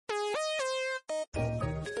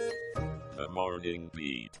Morning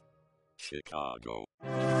Beat, Chicago.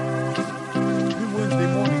 Good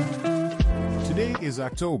Wednesday morning. Today is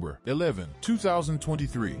October 11,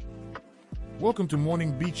 2023. Welcome to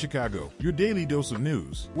Morning Beat Chicago, your daily dose of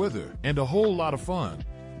news, weather, and a whole lot of fun.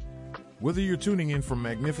 Whether you're tuning in from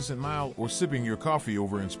Magnificent Mile or sipping your coffee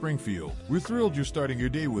over in Springfield, we're thrilled you're starting your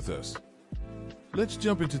day with us. Let's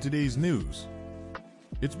jump into today's news.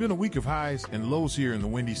 It's been a week of highs and lows here in the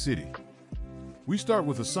Windy City. We start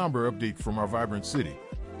with a somber update from our vibrant city.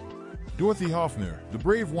 Dorothy Hoffner, the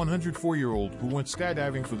brave 104-year-old who went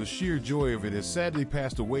skydiving for the sheer joy of it, has sadly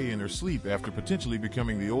passed away in her sleep after potentially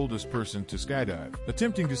becoming the oldest person to skydive,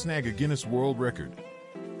 attempting to snag a Guinness World Record.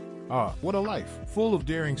 Ah, what a life, full of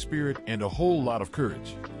daring spirit and a whole lot of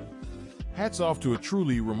courage. Hats off to a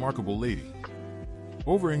truly remarkable lady.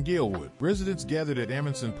 Over in Galewood, residents gathered at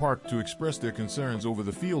Amundsen Park to express their concerns over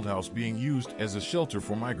the fieldhouse being used as a shelter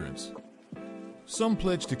for migrants. Some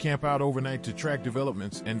pledged to camp out overnight to track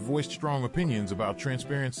developments and voiced strong opinions about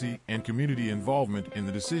transparency and community involvement in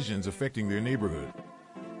the decisions affecting their neighborhood.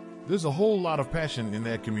 There's a whole lot of passion in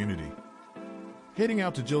that community. Heading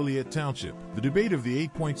out to Joliet Township, the debate of the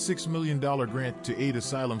 $8.6 million grant to aid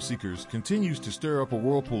asylum seekers continues to stir up a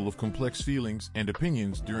whirlpool of complex feelings and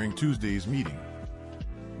opinions during Tuesday's meeting.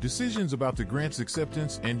 Decisions about the grant's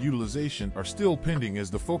acceptance and utilization are still pending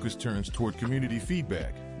as the focus turns toward community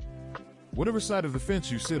feedback. Whatever side of the fence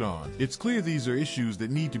you sit on, it's clear these are issues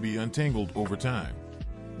that need to be untangled over time.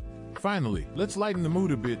 Finally, let's lighten the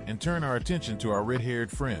mood a bit and turn our attention to our red-haired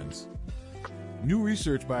friends. New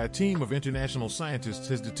research by a team of international scientists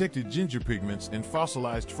has detected ginger pigments in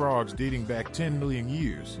fossilized frogs dating back 10 million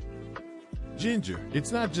years. Ginger,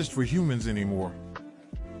 it's not just for humans anymore.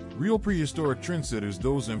 Real prehistoric trendsetters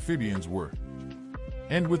those amphibians were.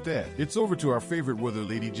 And with that, it's over to our favorite weather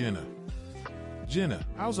lady, Jenna. Jenna,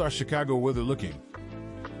 how's our Chicago weather looking?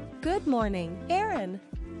 Good morning, Aaron.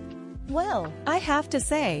 Well, I have to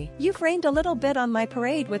say, you've rained a little bit on my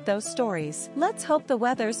parade with those stories. Let's hope the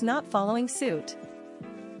weather's not following suit.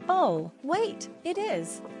 Oh, wait, it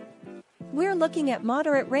is. We're looking at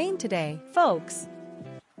moderate rain today, folks.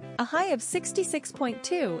 A high of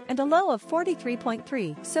 66.2 and a low of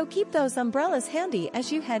 43.3, so keep those umbrellas handy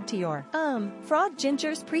as you head to your, Frog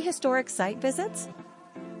Ginger's prehistoric site visits.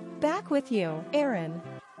 Back with you, Aaron.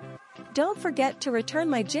 Don't forget to return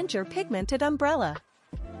my ginger pigmented umbrella.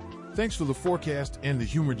 Thanks for the forecast and the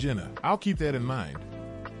humor, Jenna. I'll keep that in mind.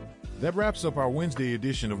 That wraps up our Wednesday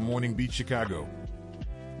edition of Morning Beat Chicago.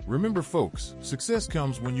 Remember, folks, success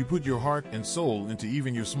comes when you put your heart and soul into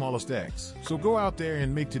even your smallest acts. So go out there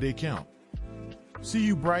and make today count. See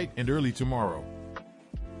you bright and early tomorrow.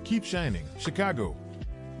 Keep shining, Chicago.